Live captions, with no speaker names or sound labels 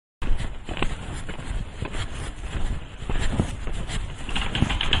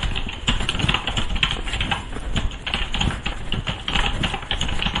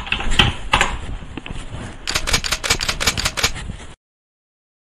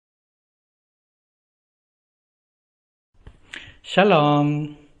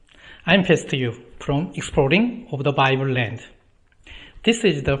Shalom. I'm Pastor Yu from Exploring of the Bible Land. This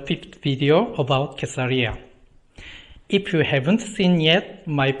is the 5th video about Caesarea. If you haven't seen yet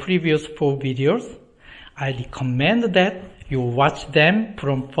my previous 4 videos, I recommend that you watch them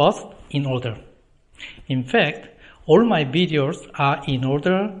from first in order. In fact, all my videos are in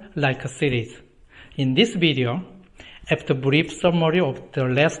order like a series. In this video, after a brief summary of the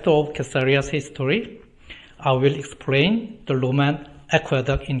rest of Caesarea's history, I will explain the Roman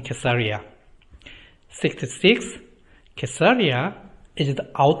aqueduct in Caesarea. 66. Caesarea is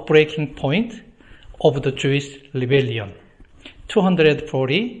the outbreaking point of the Jewish rebellion.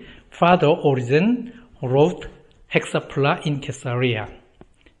 240. Father Origen wrote Hexapla in Caesarea.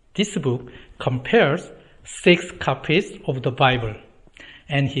 This book compares 6 copies of the Bible,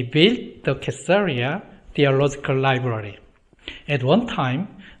 and he built the Caesarea Theological Library. At one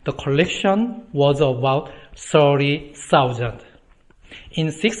time, the collection was about 30,000.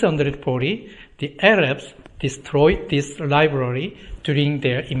 In 640, the Arabs destroyed this library during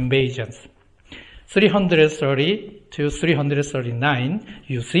their invasions. 330 to 339,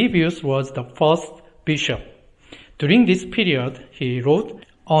 Eusebius was the first bishop. During this period, he wrote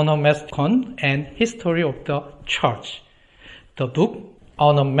Onomasticon and History of the Church. The book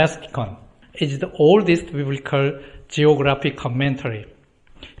Onomasticon is the oldest biblical geographic commentary.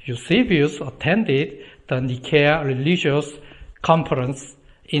 Eusebius attended the Nicaea religious conference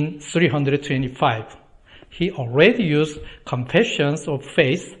in 325. He already used confessions of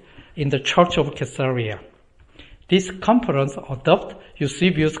faith in the Church of Caesarea. This conference adopted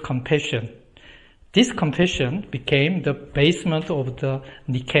Eusebius' confession. This confession became the basement of the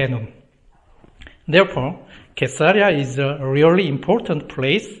Nicaean. Therefore, Caesarea is a really important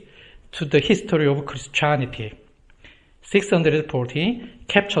place to the history of Christianity. 640,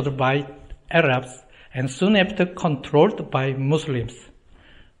 captured by Arabs and soon after controlled by Muslims.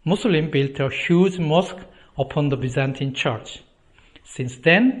 Muslims built a huge mosque upon the Byzantine church. Since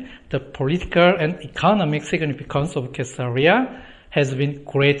then, the political and economic significance of Caesarea has been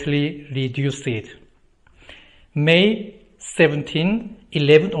greatly reduced. May 17,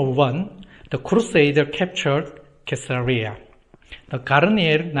 1101, the Crusader captured Caesarea. The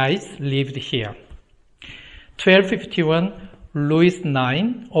Garnier knights lived here. 1251, Louis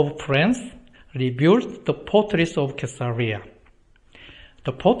IX of France rebuilt the fortress of Caesarea.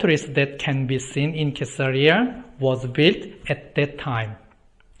 The fortress that can be seen in Caesarea was built at that time.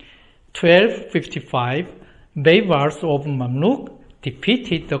 1255, Baybars of Mamluk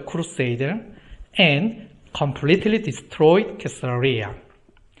defeated the Crusader and completely destroyed Caesarea.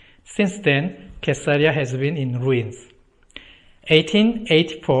 Since then, Caesarea has been in ruins.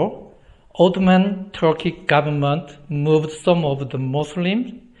 1884, Ottoman Turkish government moved some of the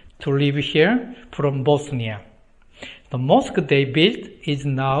Muslims to live here from Bosnia. The mosque they built is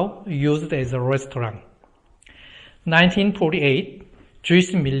now used as a restaurant. 1948,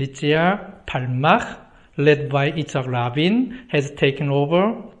 Jewish militia Palmach, led by Yitzhak Rabin, has taken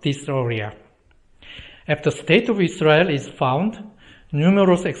over this area. After the State of Israel is found,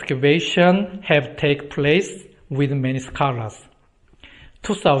 numerous excavations have taken place with many scholars.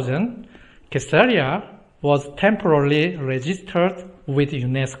 2000, Caesarea was temporarily registered with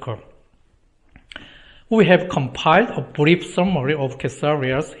UNESCO. We have compiled a brief summary of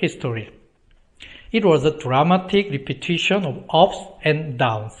Caesarea's history. It was a dramatic repetition of ups and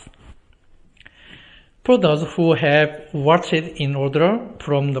downs. For those who have watched it in order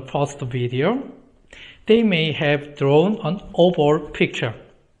from the first video, they may have drawn an overall picture.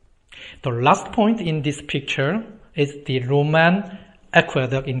 The last point in this picture is the Roman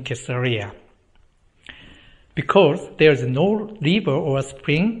aqueduct in Caesarea. Because there is no river or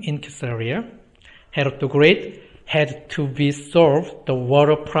spring in Caesarea, Herod the Great had to be solved the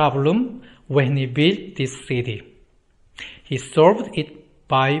water problem when he built this city. He solved it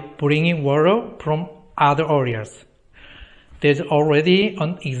by bringing water from other areas. There's already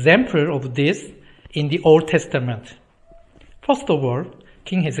an example of this in the Old Testament. First of all,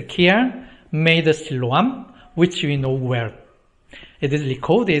 King Hezekiah made a Siloam, which we know well. It is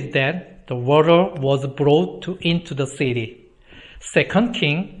recorded that the water was brought into the city. 2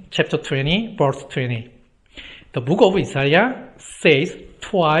 King chapter 20, verse 20. The book of Isaiah says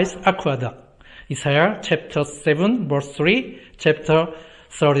twice aqueduct. Isaiah chapter 7, verse 3, chapter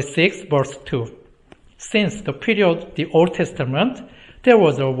 36, verse 2. Since the period of the Old Testament, there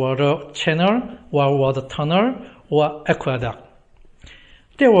was a water channel or water tunnel or aqueduct.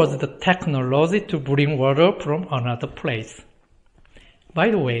 There was the technology to bring water from another place. By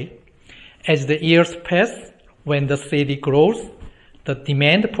the way, as the years pass, when the city grows, the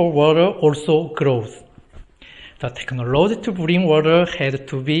demand for water also grows. the technology to bring water had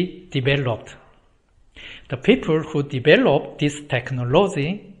to be developed. The people who developed this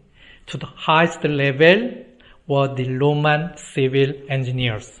technology to the highest level were the Roman civil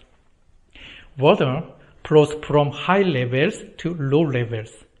engineers. Water flows from high levels to low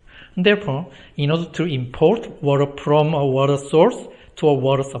levels. Therefore, in order to import water from a water source to a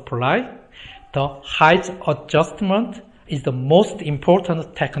water supply, the height adjustment is the most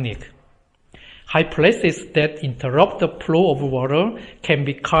important technique. High places that interrupt the flow of water can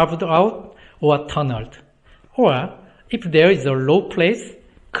be carved out or tunneled. Or, if there is a low place,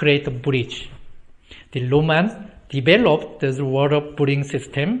 create a bridge. The Romans developed this water bridging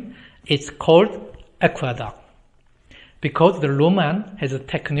system. It's called aqueduct. Because the Roman has a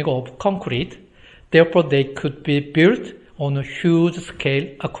technique of concrete, therefore they could be built on a huge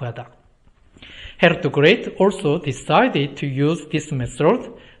scale aqueduct. Herod the Great also decided to use this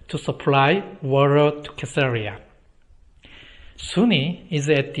method to supply water to Caesarea. Sunni is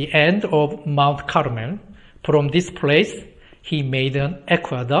at the end of Mount Carmel. From this place, he made an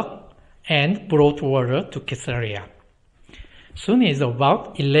aqueduct and brought water to Caesarea. Sunni is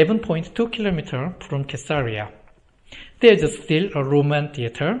about 11.2 kilometers from Caesarea. There is still a Roman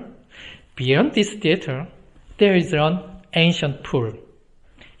theater. Beyond this theater, there is an ancient pool.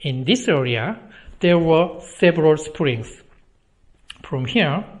 In this area, there were several springs. From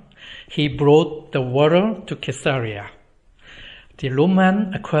here, he brought the water to Caesarea. The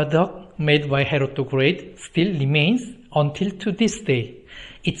Roman aqueduct made by Herod the Great still remains until to this day.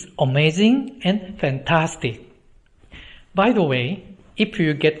 It's amazing and fantastic. By the way, if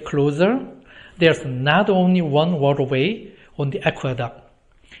you get closer, there's not only one waterway on the aqueduct.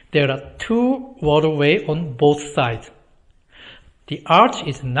 There are two waterways on both sides. The arch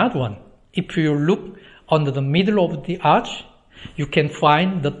is not one. If you look under the middle of the arch, you can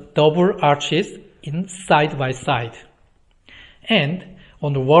find the double arches in side by side. And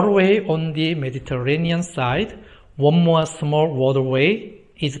on the waterway on the Mediterranean side, one more small waterway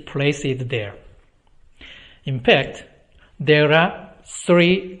is placed there. In fact, there are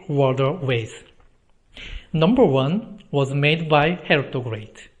three waterways. Number one was made by Herod the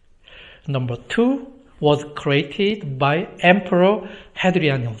Great. Number two was created by Emperor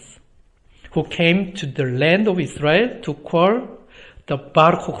Hadrianus, who came to the land of Israel to quell the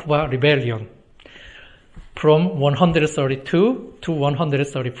Bar Kokhba rebellion from 132 to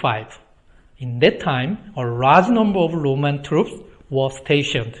 135. In that time, a large number of Roman troops were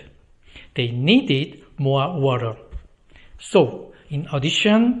stationed. They needed more water. So, in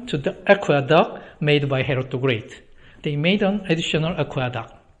addition to the aqueduct made by Herod the Great, they made an additional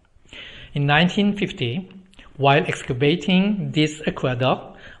aqueduct. In 1950, while excavating this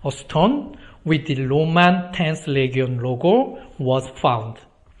aqueduct, a stone with the Roman 10th Legion logo was found.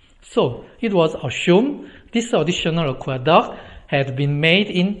 So, it was assumed this additional aqueduct had been made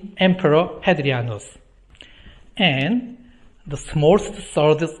in Emperor Hadrianus. And the smallest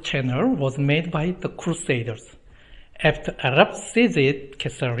third channel was made by the Crusaders. After Arabs seized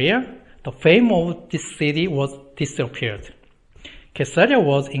Caesarea, the fame of this city was disappeared. Caesarea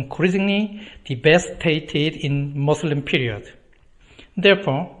was increasingly devastated in Muslim period.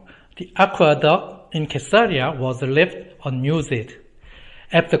 Therefore, the aqueduct in Caesarea was left unused.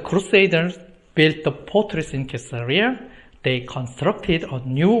 After Crusaders built the fortress in Caesarea, they constructed a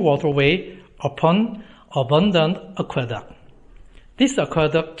new waterway upon abundant aqueduct. This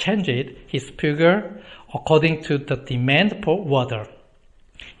aqueduct changed its figure according to the demand for water.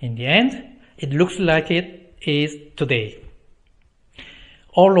 In the end, it looks like it is today.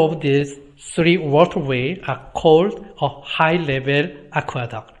 All of these three waterways are called a high-level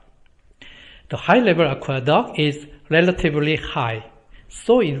aqueduct. The high-level aqueduct is relatively high,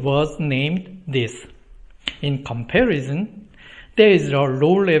 so it was named this. In comparison, there is a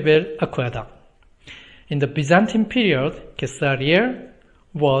low-level aqueduct. In the Byzantine period, Caesarea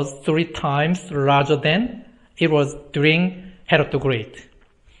was 3 times larger than it was during Herod the Great.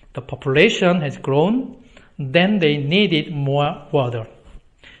 The population has grown, then they needed more water.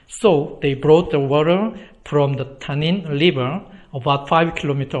 So they brought the water from the Tannin river about 5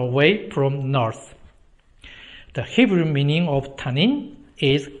 kilometers away from north. The Hebrew meaning of Tannin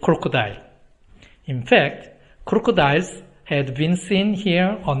is crocodile. In fact, crocodiles had been seen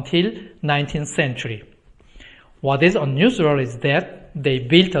here until 19th century. What is unusual is that they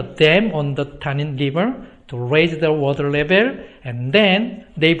built a dam on the Tannin river to raise the water level, and then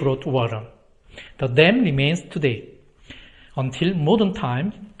they brought water. The dam remains today. Until modern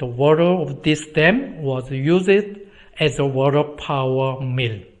times, the water of this dam was used as a water power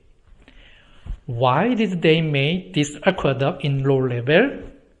mill. Why did they make this aqueduct in low level?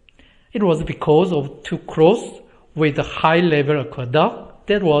 It was because of 2 crows with a high-level aqueduct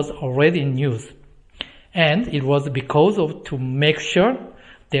that was already in use. And it was because of to make sure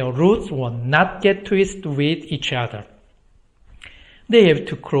their routes will not get twisted with each other. They have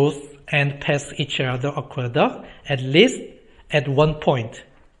to cross and pass each other aqueduct at least at one point.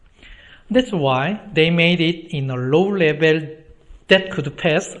 That's why they made it in a low level that could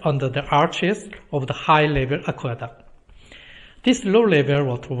pass under the arches of the high level aqueduct. This low level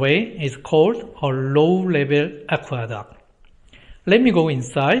waterway is called a low level aqueduct. Let me go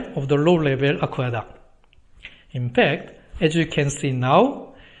inside of the low level aqueduct. In fact, as you can see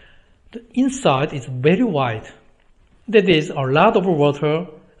now, the inside is very wide. That is a lot of water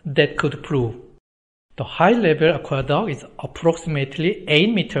that could flow. The high-level aqueduct is approximately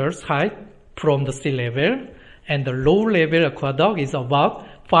 8 meters high from the sea level, and the low-level aqueduct is about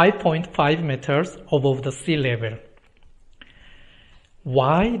 5.5 meters above the sea level.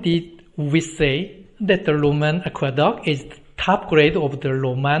 Why did we say that the Roman aqueduct is the top grade of the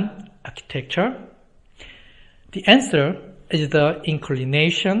Roman architecture? The answer is the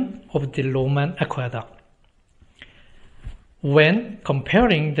inclination of the Roman aqueduct. When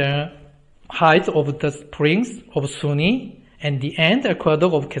comparing the height of the springs of Sunni and the end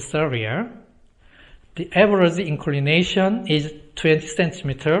aqueduct of Caesarea, the average inclination is 20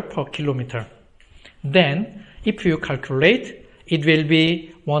 centimeters per kilometer. Then, if you calculate, it will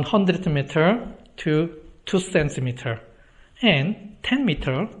be 100 meters to 2 centimeters and 10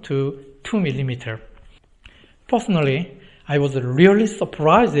 meters to 2 millimeters. Personally, I was really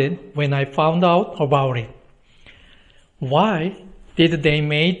surprised when I found out about it. Why did they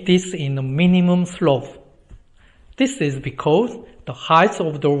make this in a minimum slope? This is because the height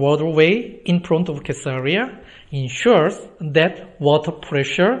of the waterway in front of Caesarea ensures that water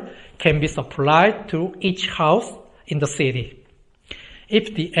pressure can be supplied to each house in the city.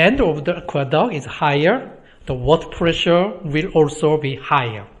 If the end of the aqueduct is higher, the water pressure will also be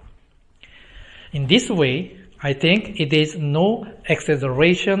higher. In this way, I think it is no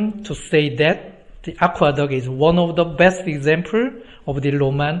exaggeration to say that the aqueduct is one of the best examples of the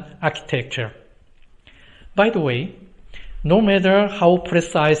Roman architecture. By the way, no matter how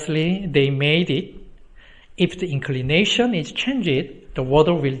precisely they made it, if the inclination is changed, the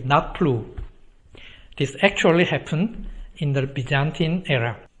water will not flow. This actually happened in the Byzantine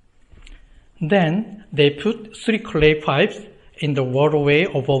era. Then they put 3 clay pipes in the waterway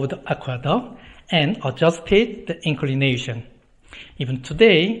above the aqueduct and adjusted the inclination. Even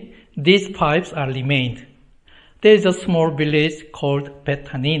today, these pipes are remained. There is a small village called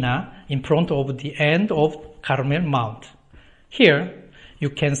Tannin in front of the end of Carmel Mount. Here, you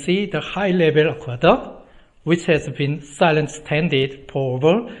can see the high-level aqueduct, which has been silent standing for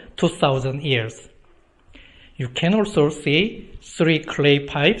over 2,000 years. You can also see 3 clay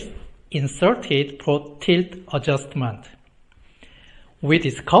pipes inserted for tilt adjustment. We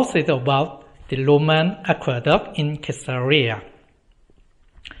discussed about the Roman aqueduct in Caesarea.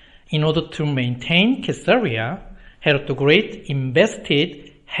 In order to maintain Caesarea, Herod the Great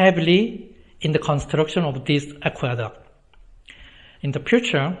invested heavily in the construction of this aqueduct. In the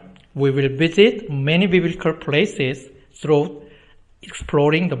future, we will visit many biblical places through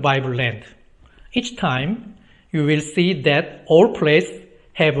exploring the Bible land. Each time, you will see that all places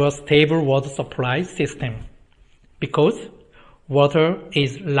have a stable water supply system, because water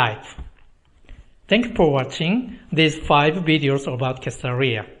is life. Thank you for watching these 5 videos about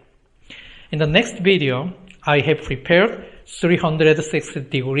Caesarea. In the next video, I have prepared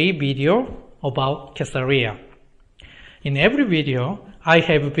 360-degree video about Caesarea. In every video, I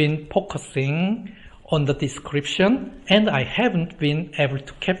have been focusing on the description, and I haven't been able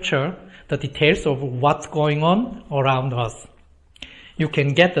to capture the details of what's going on around us. You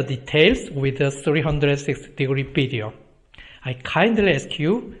can get the details with the 360-degree video. I kindly ask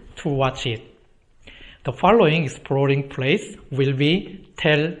you to watch it. The following exploring place will be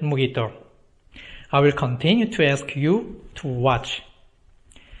Tel Megiddo. I will continue to ask you to watch.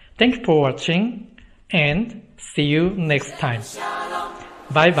 Thank you for watching, and see you next time.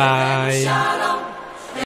 Bye bye.